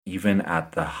even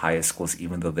at the highest schools,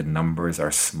 even though the numbers are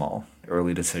small,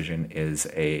 early decision is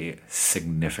a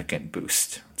significant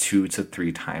boost, 2 to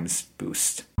 3 times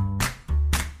boost.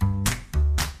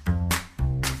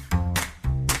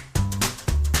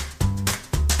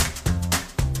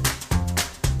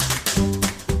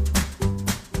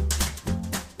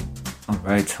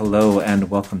 Right. Hello and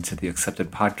welcome to the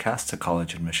Accepted Podcast, a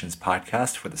college admissions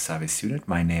podcast for the savvy student.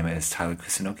 My name is Tyler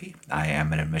Kusunoki. I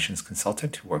am an admissions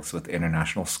consultant who works with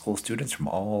international school students from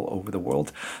all over the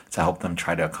world to help them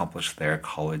try to accomplish their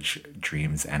college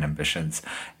dreams and ambitions.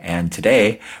 And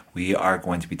today we are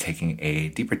going to be taking a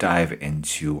deeper dive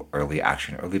into early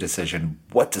action, early decision.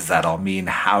 What does that all mean?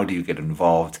 How do you get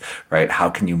involved, right? How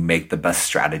can you make the best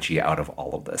strategy out of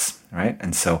all of this, right?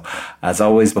 And so, as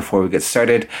always, before we get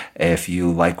started, if you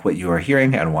like what you are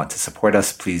hearing and want to support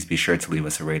us, please be sure to leave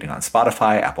us a rating on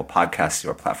Spotify, Apple Podcasts,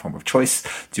 your platform of choice.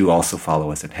 Do also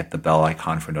follow us and hit the bell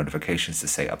icon for notifications to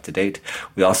stay up to date.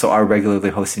 We also are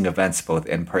regularly hosting events both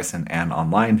in person and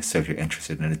online. So if you're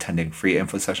interested in attending free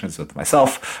info sessions with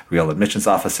myself, real admissions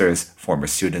officers, former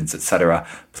students, etc.,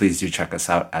 please do check us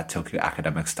out at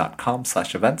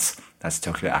tokyoacademics.com/events. That's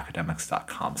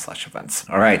tokyoacademics.com/events.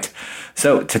 All right.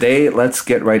 So today, let's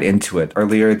get right into it.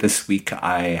 Earlier this week,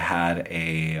 I had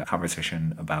a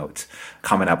conversation about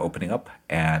Common App opening up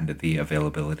and the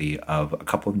availability of a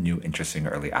couple new interesting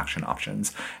early action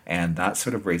options. And that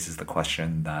sort of raises the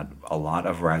question that a lot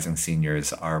of rising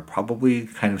seniors are probably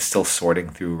kind of still sorting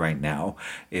through right now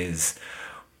is,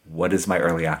 what is my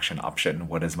early action option?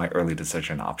 What is my early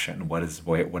decision option? How does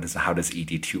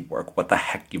ED2 work? What the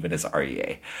heck even is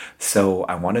REA? So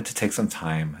I wanted to take some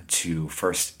time to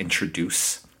first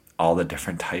introduce all the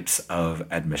different types of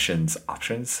admissions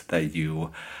options that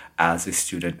you as a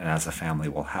student and as a family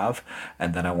will have.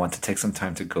 And then I want to take some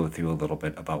time to go through a little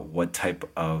bit about what type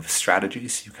of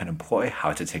strategies you can employ,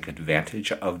 how to take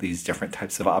advantage of these different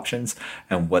types of options,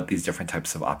 and what these different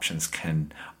types of options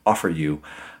can offer you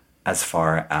as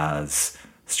far as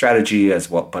strategy as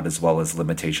well as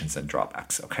limitations and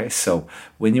drawbacks. Okay, so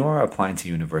when you are applying to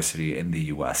university in the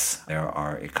US, there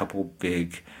are a couple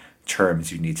big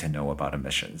terms you need to know about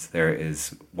admissions. There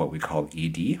is what we call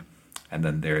ED, and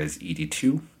then there is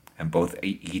ED2, and both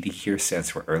ED here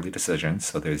stands for early decision.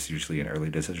 So there's usually an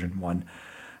early decision 1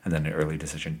 and then an early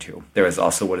decision 2. There is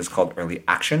also what is called early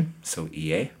action, so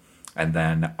EA, and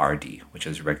then RD, which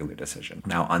is regular decision.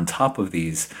 Now, on top of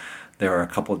these, there are a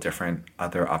couple of different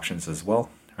other options as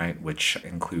well, right, which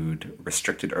include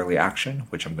restricted early action,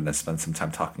 which I'm going to spend some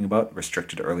time talking about.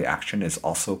 Restricted early action is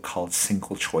also called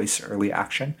single choice early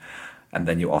action. And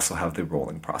then you also have the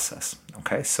rolling process.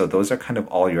 Okay, so those are kind of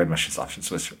all your admissions options,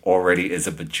 which already is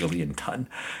a bajillion ton.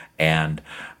 And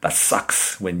that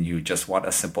sucks when you just want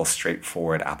a simple,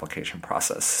 straightforward application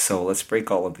process. So let's break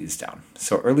all of these down.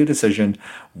 So early decision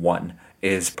 1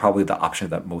 is probably the option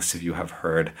that most of you have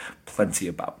heard plenty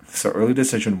about. So early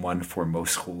decision 1 for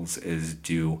most schools is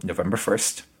due November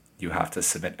 1st. You have to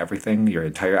submit everything, your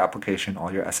entire application,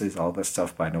 all your essays, all that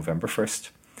stuff by November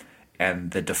 1st.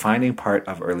 And the defining part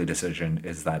of early decision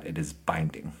is that it is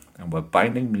binding. And what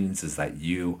binding means is that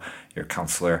you, your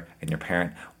counselor, and your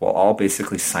parent will all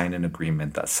basically sign an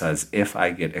agreement that says, if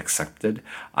I get accepted,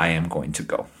 I am going to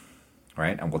go.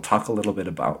 Right? And we'll talk a little bit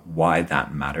about why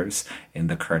that matters in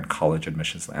the current college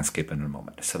admissions landscape in a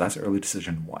moment. So that's early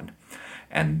decision 1.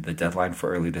 And the deadline for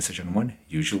early decision 1,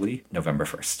 usually November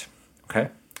 1st.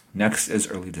 Okay? Next is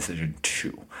early decision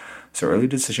 2. So early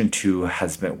decision 2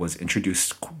 was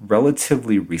introduced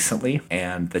relatively recently,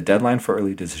 and the deadline for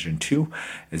early decision 2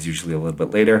 is usually a little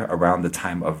bit later, around the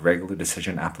time of regular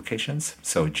decision applications.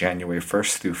 So January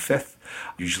 1st through 5th,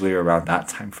 usually around that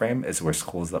time frame is where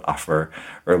schools that offer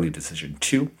early decision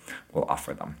 2 will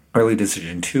offer them. Early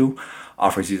decision 2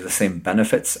 offers you the same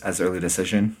benefits as early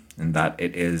decision in that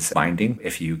it is binding.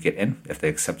 If you get in, if they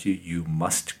accept you, you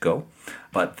must go.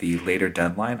 But the later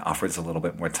deadline offers a little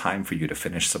bit more time for you to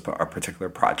finish a particular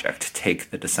project, take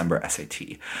the December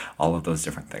SAT, all of those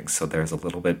different things. So there's a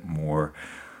little bit more,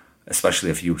 especially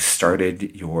if you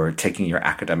started taking your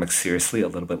academics seriously a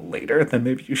little bit later than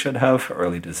maybe you should have.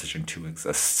 Early decision 2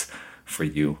 exists for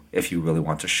you if you really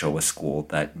want to show a school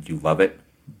that you love it,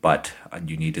 but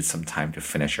you needed some time to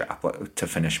finish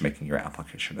making your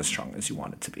application as strong as you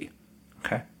want it to be.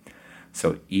 Okay,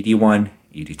 so ED1,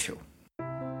 ED2.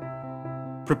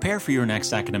 Prepare for your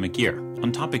next academic year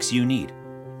on topics you need: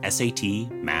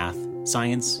 SAT, math,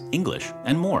 science, English,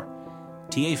 and more.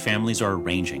 TA families are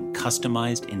arranging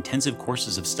customized, intensive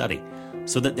courses of study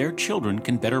so that their children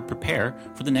can better prepare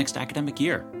for the next academic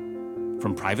year.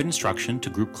 From private instruction to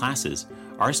group classes,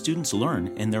 our students learn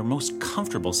in their most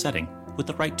comfortable setting with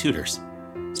the right tutors.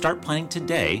 Start planning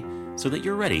today so that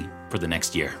you're ready for the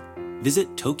next year.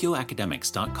 Visit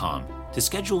tokyoacademics.com to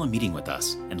schedule a meeting with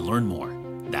us and learn more.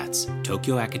 That's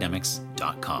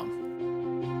tokyoacademics.com.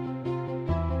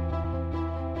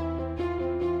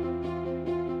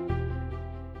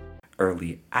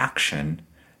 Early action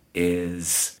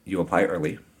is you apply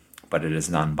early, but it is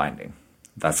non-binding.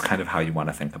 That's kind of how you want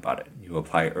to think about it. You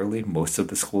apply early. Most of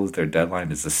the schools, their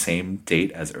deadline is the same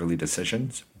date as early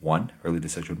decision 1,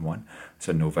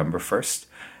 so November 1st.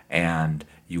 And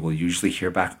you will usually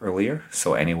hear back earlier,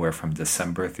 so anywhere from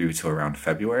December through to around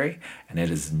February. And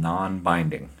it is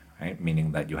non-binding, right?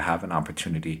 Meaning that you have an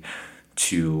opportunity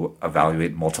to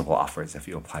evaluate multiple offers if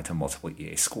you apply to multiple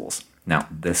EA schools. Now,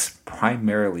 this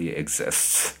primarily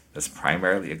exists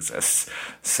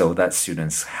so that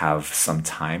students have some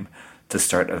time to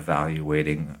start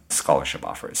evaluating scholarship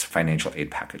offers, financial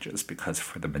aid packages, because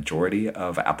for the majority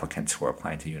of applicants who are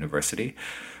applying to university,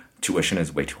 tuition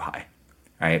is way too high,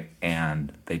 right?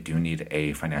 And they do need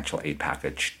a financial aid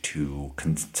package to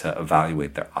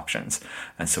evaluate their options.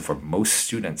 And so for most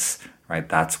students, right,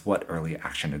 that's what early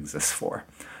action exists for.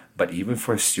 But even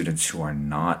for students who are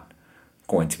not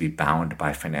going to be bound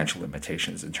by financial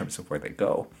limitations in terms of where they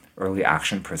go, early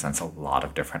action presents a lot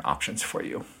of different options for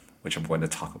you, which I'm going to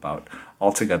talk about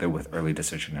all together with early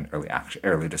decision and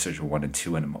early decision 1 and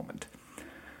 2 in a moment.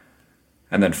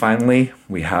 And then finally,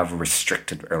 we have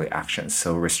restricted early action.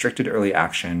 So restricted early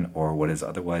action, or what is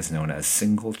otherwise known as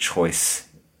single choice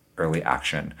early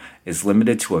action, is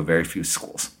limited to a very few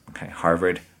schools. Okay,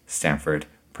 Harvard, Stanford,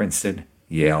 Princeton,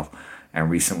 Yale, and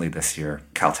recently this year,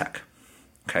 Caltech.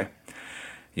 Okay,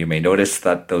 you may notice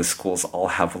that those schools all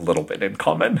have a little bit in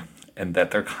common, and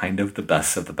that they're kind of the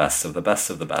best of the best of the best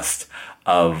of the best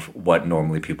of what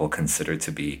normally people consider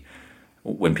to be,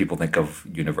 when people think of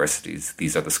universities,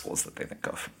 these are the schools that they think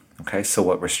of. Okay, so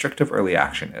what restrictive early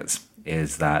action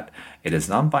is that it is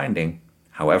non-binding.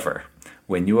 However,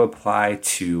 when you apply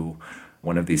to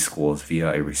one of these schools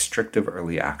via a restrictive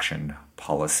early action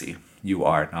policy, you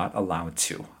are not allowed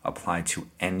to apply to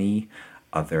any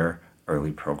other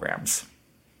early programs,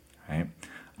 right?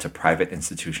 To private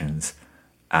institutions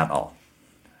at all.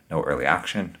 No early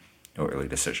action, no early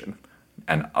decision,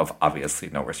 and obviously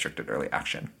no restricted early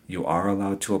action. You are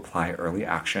allowed to apply early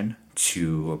action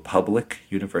to public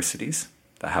universities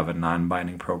that have a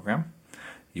non-binding program.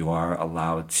 You are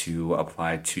allowed to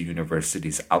apply to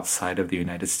universities outside of the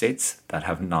United States that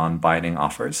have non-binding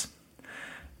offers.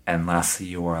 And lastly,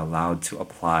 you are allowed to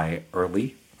apply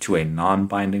early to a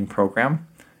non-binding program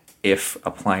if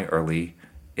applying early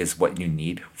is what you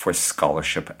need for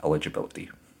scholarship eligibility.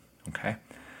 Okay?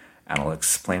 And I'll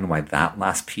explain why that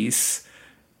last piece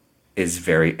is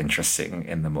very interesting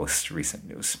in the most recent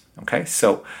news. Okay?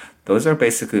 So those are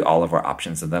basically all of our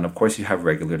options. And then, of course, you have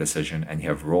regular decision and you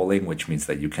have rolling, which means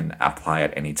that you can apply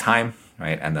at any time,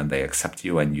 right? And then they accept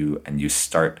you and you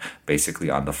start basically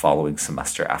on the following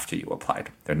semester after you applied.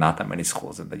 There are not that many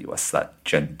schools in the US that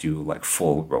do like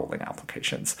full rolling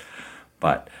applications.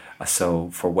 But so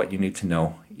for what you need to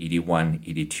know, ED1,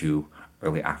 ED2,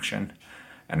 early action,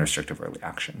 and restrictive early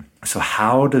action. So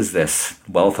how does this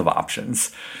wealth of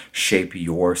options shape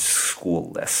your school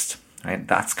list? Right?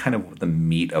 That's kind of the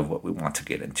meat of what we want to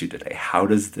get into today. How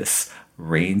does this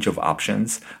range of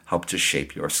options help to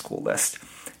shape your school list?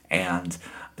 And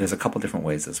there's a couple different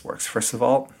ways this works. First of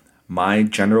all, my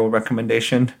general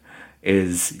recommendation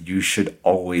is you should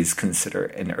always consider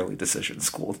an early decision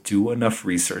school. Do enough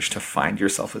research to find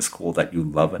yourself a school that you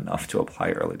love enough to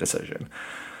apply early decision.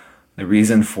 The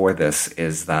reason for this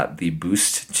is that the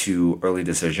boost to early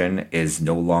decision is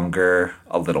no longer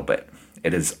a little bit.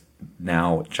 It is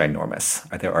now ginormous.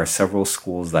 There are several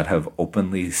schools that have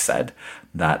openly said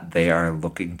that they are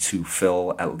looking to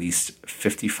fill at least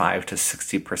 55 to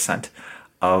 60%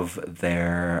 of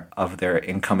their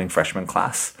incoming freshman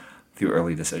class through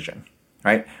early decision,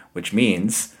 right? Which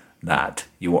means that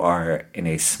you are in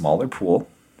a smaller pool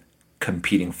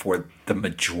competing for the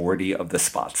majority of the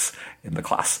spots in the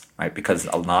class, right? Because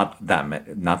not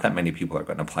that many people are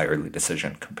going to apply early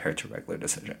decision compared to regular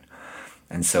decision.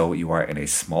 And so you are in a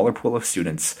smaller pool of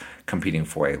students competing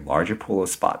for a larger pool of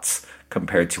spots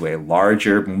compared to a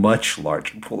much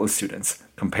larger pool of students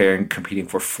competing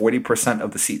for 40%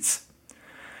 of the seats.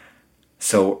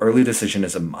 So early decision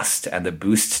is a must, and the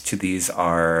boost to these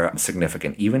are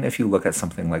significant. Even if you look at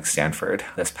something like Stanford,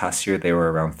 this past year they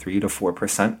were around 3 to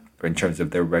 4% in terms of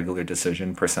their regular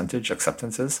decision percentage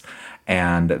acceptances,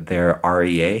 and their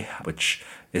REA, which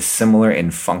is similar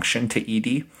in function to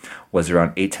ED, was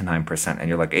around 8 to 9%. And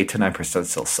you're like, 8 to 9%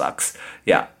 still sucks.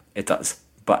 Yeah, it does,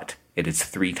 but it is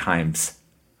 3 times,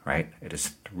 right? It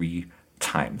is 3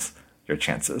 times your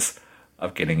chances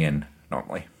of getting in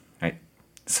normally. Right?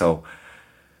 So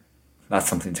that's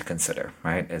something to consider,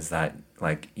 right? Is that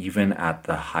like even at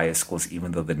the highest schools,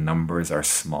 even though the numbers are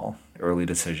small, early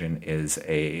decision is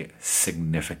a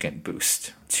significant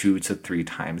boost, 2 to 3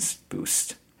 times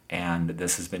boost. And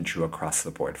this has been true across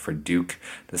the board. For Duke,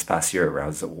 this past year,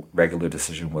 regular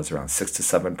decision was around 6 to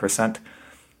 7%.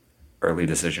 Early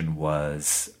decision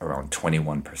was around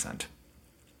 21%.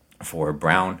 For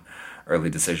Brown, early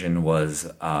decision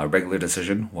was, regular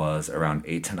decision was around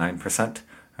 8 to 9%.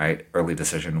 Right? Early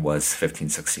decision was 15,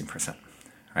 16%,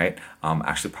 right?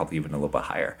 Actually, probably even a little bit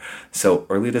higher. So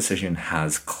early decision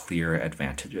has clear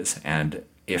advantages. And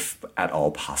if at all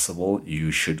possible,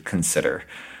 you should consider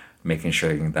making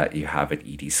sure that you have an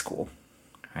ED school,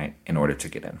 right? In order to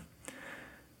get in.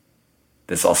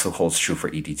 This also holds true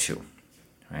for ED2,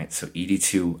 right? So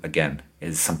ED2, again,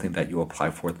 is something that you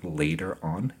apply for later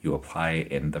on. You apply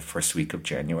in the first week of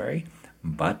January.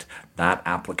 But that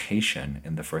application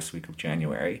in the first week of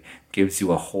January gives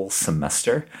you a whole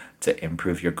semester to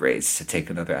improve your grades, to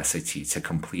take another SAT, to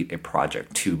complete a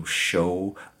project, to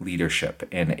show leadership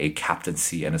in a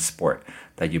captaincy in a sport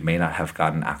that you may not have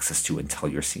gotten access to until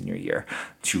your senior year,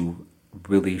 to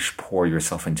really pour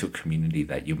yourself into a community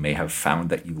that you may have found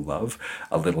that you love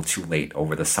a little too late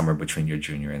over the summer between your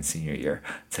junior and senior year,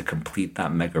 to complete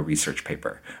that mega research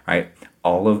paper, right?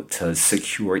 To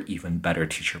secure even better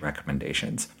teacher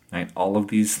recommendations, right? All of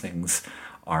these things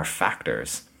are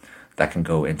factors that can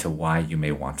go into why you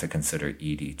may want to consider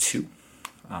ED2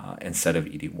 instead of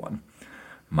ED1.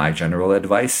 My general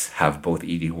advice, have both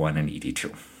ED1 and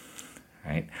ED2.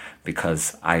 Right?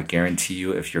 Because I guarantee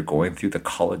you, if you're going through the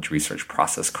college research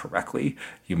process correctly,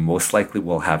 you most likely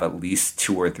will have at least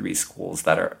 2 or 3 schools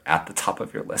that are at the top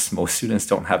of your list. Most students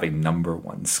don't have a number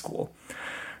 1 school,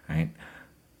 right?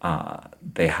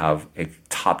 They have a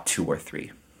top 2 or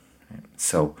 3. Right?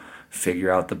 So figure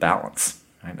out the balance.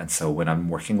 Right? And so when I'm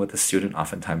working with a student,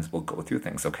 oftentimes we'll go through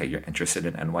things. Okay, you're interested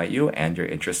in NYU and you're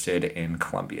interested in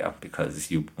Columbia because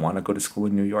you want to go to school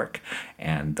in New York,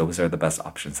 and those are the best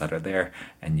options that are there,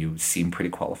 and you seem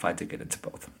pretty qualified to get into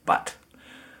both. But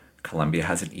Columbia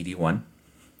has an ED1.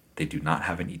 They do not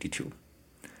have an ED2.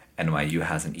 NYU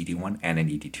has an ED1 and an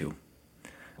ED2.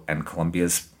 And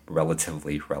Columbia's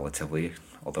relatively,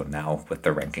 although now with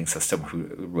the ranking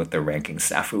system, with the ranking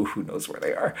snafu, who knows where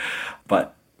they are.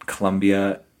 But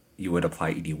Columbia, you would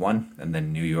apply ED1, and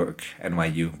then New York,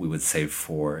 NYU, we would save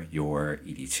for your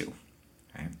ED2.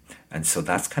 Right? And so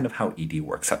that's kind of how ED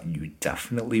works out. You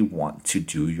definitely want to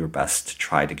do your best to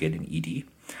try to get an ED,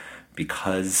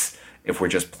 because if we're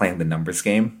just playing the numbers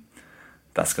game,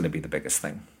 that's going to be the biggest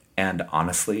thing. And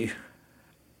honestly,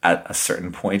 at a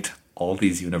certain point, all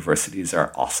these universities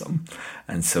are awesome.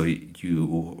 And so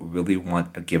you really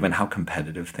want, given how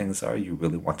competitive things are, you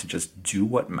really want to just do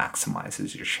what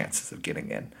maximizes your chances of getting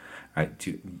in, right?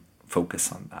 To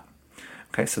focus on that.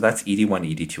 Okay, so that's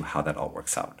ED1, ED2, how that all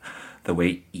works out. The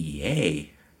way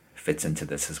EA fits into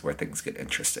this is where things get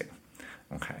interesting.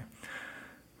 Okay.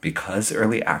 Because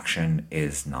early action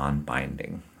is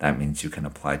non-binding, that means you can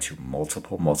apply to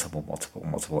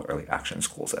multiple early action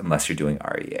schools unless you're doing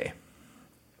REA.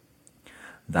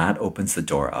 That opens the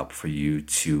door up for you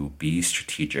to be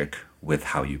strategic with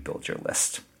how you build your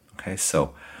list. Okay,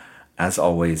 so as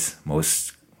always,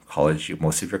 most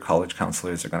of your college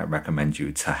counselors are going to recommend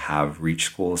you to have reach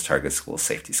schools, target schools,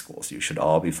 safety schools. You should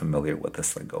all be familiar with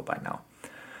this lingo by now.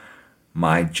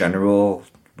 My general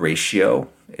ratio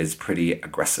is pretty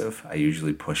aggressive. I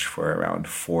usually push for around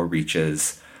 4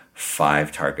 reaches,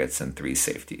 5 targets, and 3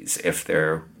 safeties if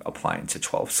they're applying to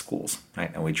 12 schools,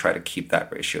 right? And we try to keep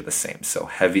that ratio the same. So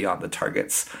heavy on the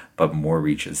targets, but more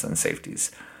reaches than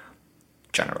safeties,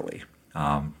 generally.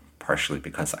 Partially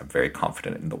because I'm very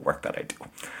confident in the work that I do.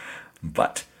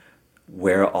 But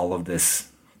where all of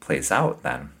this plays out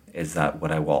then is that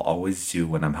what I will always do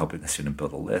when I'm helping a student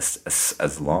build a list,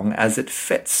 as long as it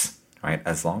fits, right?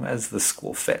 As long as the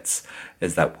school fits,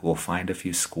 is that we'll find a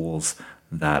few schools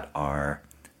that are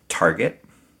target,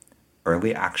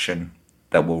 early action,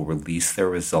 that will release their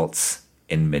results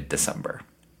in mid-December.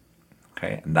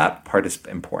 Okay, and that part is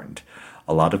important.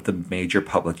 A lot of the major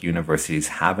public universities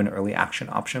have an early action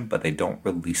option, but they don't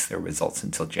release their results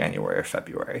until January or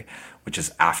February, which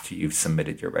is after you've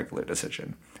submitted your regular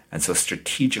decision. And so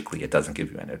strategically, it doesn't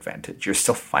give you an advantage. You're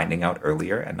still finding out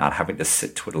earlier and not having to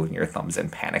sit twiddling your thumbs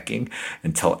and panicking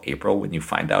until April when you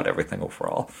find out everything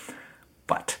overall.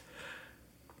 But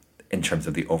in terms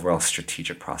of the overall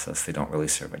strategic process, they don't really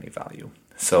serve any value.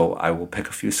 So I will pick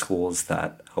a few schools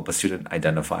that help a student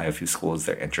identify a few schools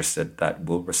they're interested that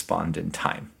will respond in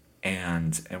time.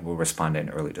 and we'll respond in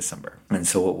early December. And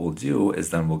so what we'll do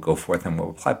is then we'll go forth and we'll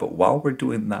apply. But while we're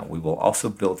doing that, we will also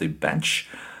build a bench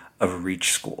of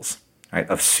reach schools, right?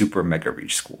 Of super mega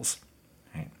reach schools,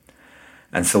 right?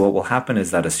 And so what will happen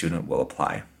is that a student will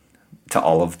apply to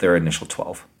all of their initial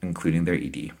 12, including their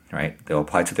ED, right? They'll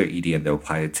apply to their ED and they'll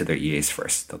apply to their EAs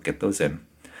first. They'll get those in.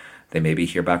 They maybe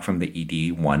hear back from the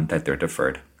ED one that they're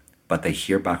deferred, but they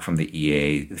hear back from the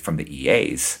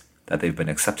EAs that they've been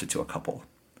accepted to a couple.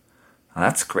 Now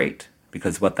that's great,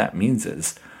 because what that means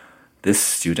is this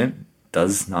student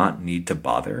does not need to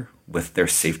bother with their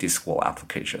safety school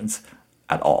applications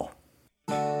at all.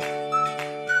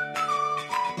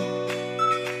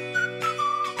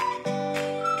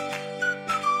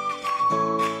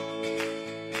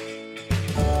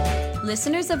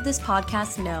 Listeners of this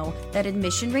podcast know that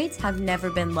admission rates have never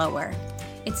been lower.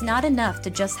 It's not enough to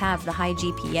just have the high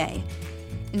GPA.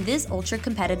 In this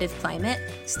ultra-competitive climate,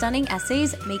 stunning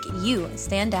essays make you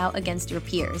stand out against your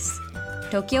peers.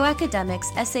 Tokyo Academics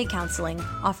Essay Counseling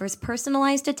offers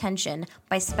personalized attention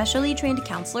by specially trained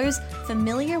counselors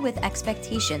familiar with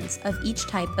expectations of each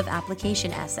type of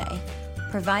application essay,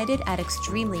 provided at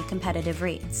extremely competitive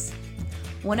rates.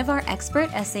 One of our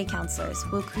expert essay counselors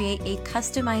will create a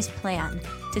customized plan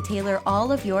to tailor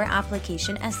all of your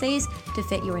application essays to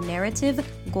fit your narrative,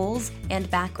 goals, and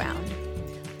background.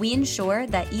 We ensure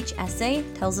that each essay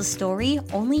tells a story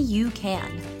only you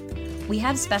can. We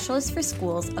have specialists for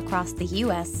schools across the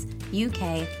US,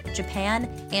 UK, Japan,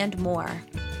 and more.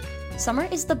 Summer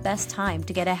is the best time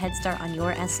to get a head start on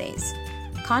your essays.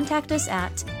 Contact us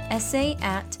at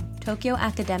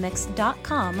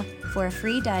essay@tokyoacademics.com for a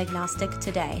free diagnostic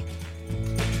today.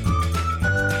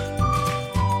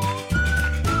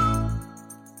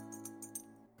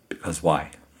 Because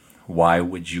why? Why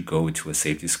would you go to a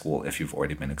safety school if you've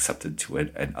already been accepted to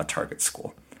a target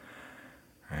school,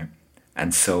 right?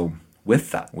 And so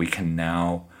with that, we can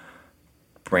now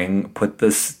put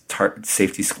this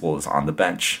safety schools on the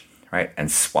bench, right?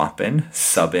 And sub in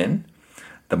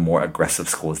the more aggressive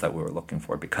schools that we were looking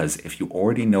for. Because if you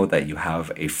already know that you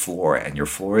have a floor and your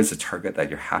floor is a target that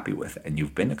you're happy with and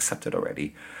you've been accepted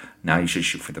already, now you should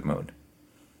shoot for the moon,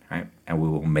 right? And we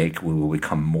will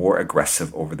become more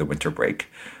aggressive over the winter break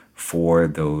for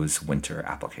those winter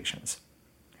applications,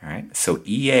 all right? So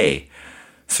EA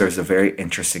serves a very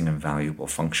interesting and valuable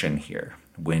function here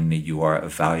when you are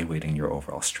evaluating your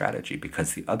overall strategy,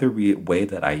 because the other way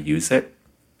that I use it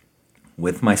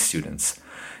with my students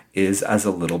is as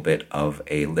a little bit of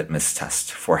a litmus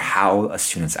test for how a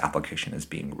student's application is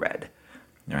being read,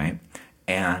 right?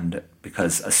 And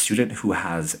because a student who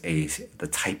has the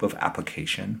type of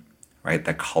application, right,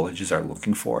 that colleges are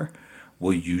looking for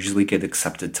will usually get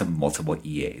accepted to multiple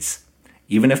EAs,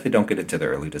 even if they don't get into the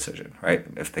early decision, right?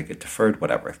 If they get deferred,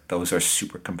 whatever, those are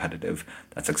super competitive,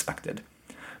 that's expected.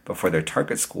 But for their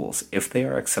target schools, if they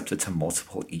are accepted to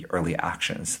multiple early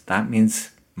actions, that means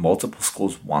multiple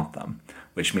schools want them,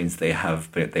 which means they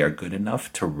are good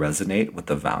enough to resonate with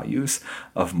the values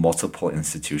of multiple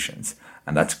institutions.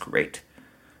 And that's great,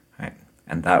 right?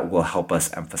 And that will help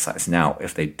us emphasize. Now,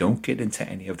 if they don't get into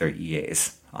any of their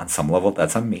EAs, on some level,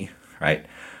 that's on me, right?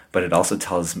 But it also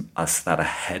tells us that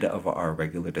ahead of our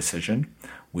regular decision,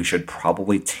 we should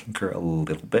probably tinker a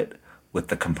little bit with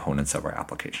the components of our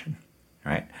application,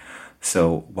 right?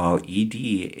 So while ED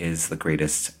is the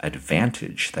greatest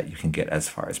advantage that you can get as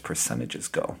far as percentages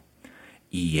go,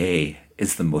 EA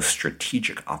is the most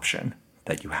strategic option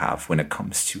that you have when it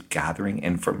comes to gathering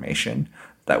information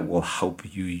that will help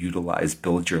you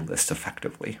build your list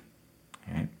effectively,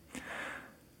 right?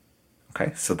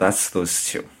 Okay, so that's those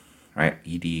two, right?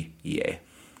 ED, EA.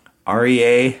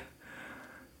 REA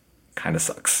kind of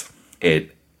sucks.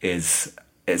 It's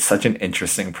such an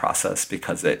interesting process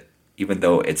because even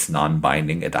though it's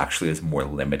non-binding, it actually is more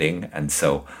limiting. And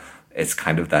so it's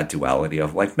kind of that duality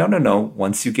of like, no.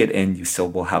 Once you get in, you still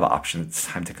will have options. It's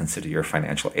time to consider your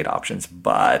financial aid options,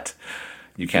 but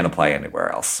you can't apply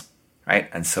anywhere else, right?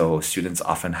 And so students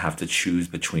often have to choose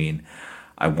between,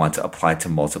 I want to apply to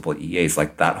multiple EAs.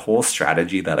 Like that whole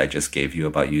strategy that I just gave you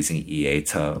about using EA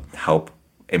to help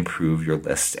improve your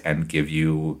list and give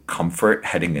you comfort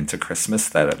heading into Christmas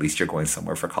that at least you're going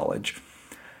somewhere for college.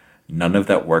 None of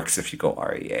that works if you go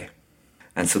REA.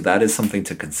 And so that is something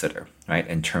to consider, right,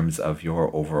 in terms of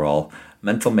your overall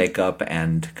mental makeup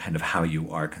and kind of how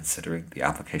you are considering the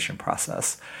application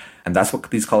process. And that's what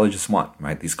these colleges want,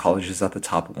 right? These colleges at the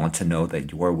top want to know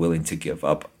that you are willing to give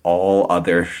up all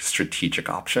other strategic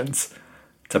options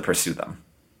to pursue them.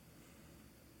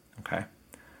 Okay?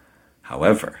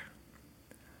 However,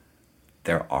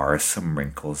 there are some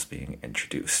wrinkles being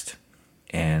introduced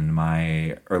in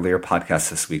my earlier podcast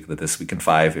this week, the This Week in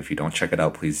 5. If you don't check it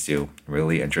out, please do.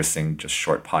 Really interesting, just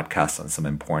short podcasts on some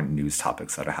important news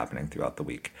topics that are happening throughout the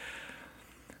week.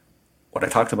 What I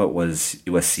talked about was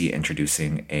USC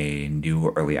introducing a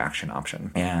new early action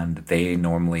option, and they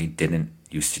normally didn't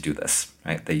used to do this,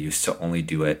 right? They used to only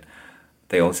do it.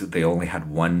 They only had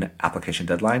one application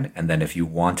deadline, and then if you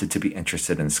wanted to be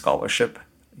interested in scholarship,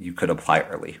 you could apply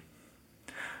early.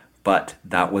 But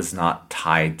that was not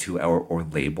tied to or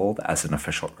labeled as an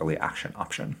official early action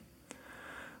option.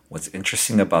 What's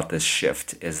interesting about this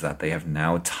shift is that they have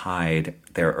now tied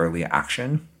their early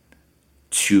action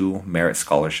to merit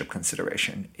scholarship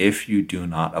consideration. If you do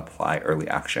not apply early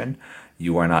action,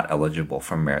 you are not eligible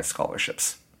for merit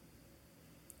scholarships,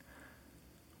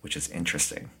 which is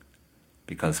interesting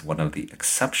because one of the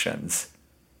exceptions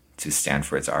to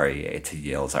Stanford's REA, to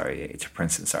Yale's REA, to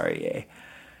Princeton's REA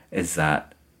is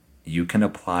that you can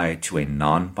apply to a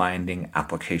non-binding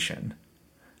application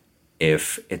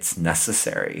if it's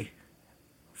necessary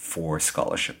for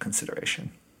scholarship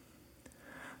consideration.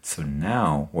 So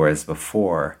now, whereas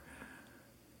before,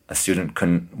 a student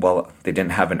couldn't, well, they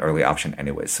didn't have an early option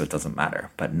anyway, so it doesn't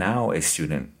matter. But now a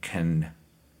student can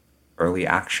early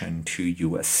action to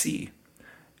USC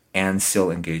and still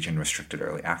engage in restricted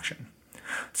early action.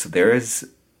 So there is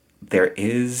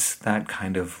that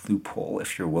kind of loophole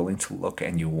if you're willing to look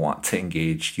and you want to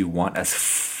engage, you want as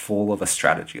full of a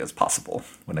strategy as possible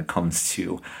when it comes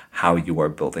to how you are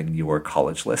building your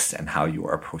college list and how you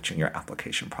are approaching your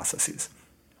application processes.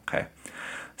 Okay.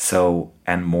 So,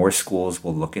 and more schools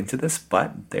will look into this,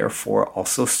 but therefore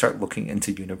also start looking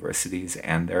into universities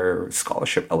and their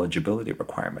scholarship eligibility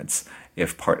requirements.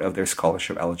 If part of their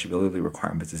scholarship eligibility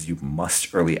requirements is you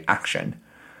must early action,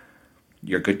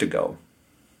 you're good to go,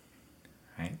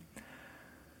 right?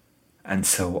 And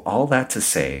so all that to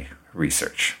say,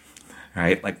 research,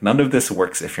 right? Like none of this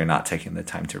works if you're not taking the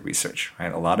time to research,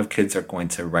 right? A lot of kids are going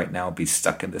to right now be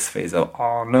stuck in this phase of,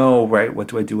 oh no, right? What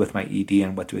do I do with my ED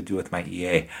and what do I do with my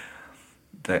EA?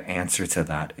 The answer to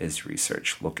that is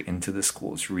research. Look into the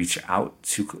schools, reach out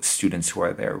to students who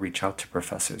are there, reach out to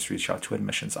professors, reach out to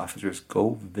admissions officers,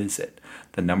 go visit.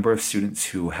 The number of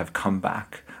students who have come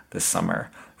back this summer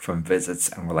from visits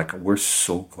and we're like, we're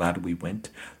so glad we went,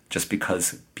 just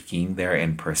because being there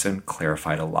in person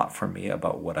clarified a lot for me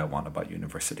about what I want about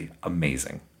university.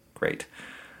 Amazing. Great.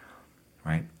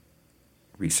 Right?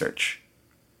 Research.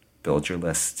 Build your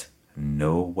list.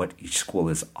 Know what each school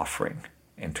is offering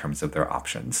in terms of their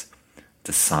options.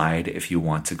 Decide if you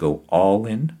want to go all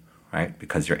in, right?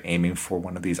 Because you're aiming for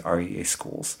one of these REA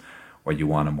schools, or you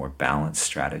want a more balanced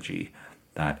strategy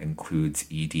that includes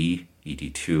ED,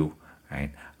 ED2,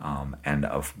 right? And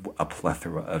of a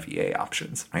plethora of EA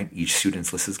options, right? Each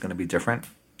student's list is going to be different.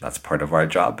 That's part of our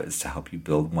job, is to help you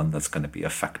build one that's going to be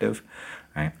effective,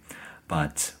 right?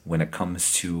 But when it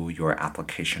comes to your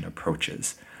application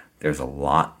approaches, there's a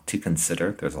lot to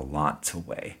consider. There's a lot to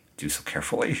weigh. Do so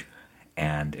carefully.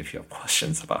 And if you have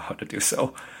questions about how to do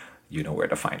so, you know where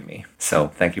to find me. So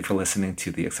thank you for listening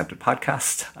to the Accepted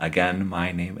Podcast. Again,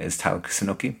 my name is Tyler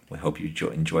Kusunoki. We hope you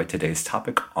enjoyed today's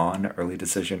topic on early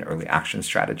decision, early action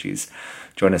strategies.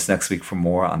 Join us next week for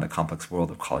more on the complex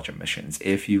world of college admissions.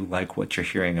 If you like what you're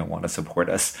hearing and want to support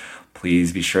us,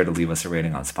 please be sure to leave us a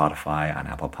rating on Spotify, on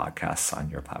Apple Podcasts, on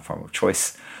your platform of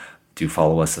choice. Do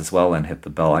follow us as well and hit the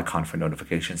bell icon for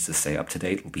notifications to stay up to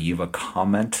date. Leave a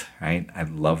comment, right? I'd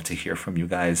love to hear from you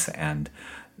guys and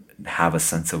have a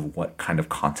sense of what kind of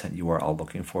content you are all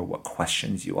looking for, what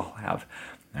questions you all have.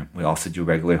 And we also do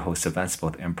regularly host events,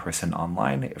 both in person and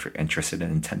online. If you're interested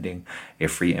in attending a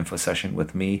free info session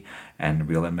with me and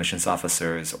real admissions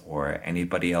officers or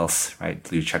anybody else, right,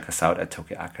 please check us out at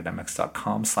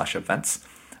tokyoacademics.com/events.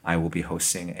 I will be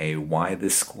hosting a Why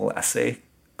This School Essay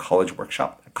college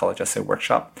essay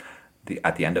workshop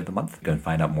at the end of the month. You can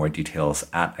find out more details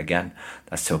at, again,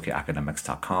 that's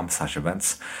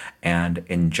tokyoacademics.com/events. And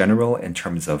in general, in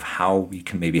terms of how we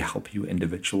can maybe help you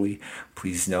individually,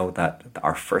 please know that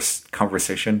our first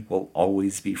conversation will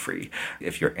always be free.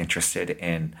 If you're interested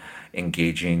in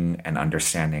engaging and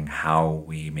understanding how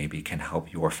we maybe can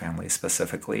help your family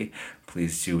specifically,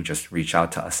 please do just reach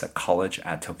out to us at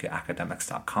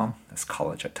college@tokyoacademics.com. That's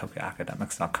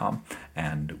college@tokyoacademics.com,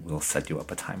 and we'll set you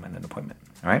up a time and an appointment.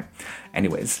 All right.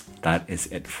 Anyways, that is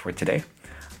it for today.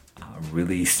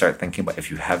 Really start thinking about, if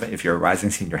you're a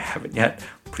rising senior, haven't yet,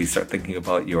 please start thinking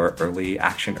about your early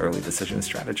action, early decision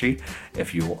strategy.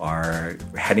 If you are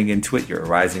heading into it, you're a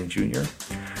rising junior,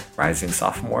 rising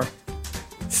sophomore,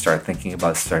 start thinking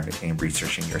about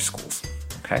researching your schools.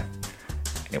 Okay.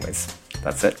 Anyways,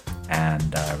 that's it.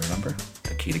 And remember,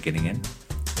 the key to getting in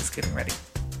is getting ready.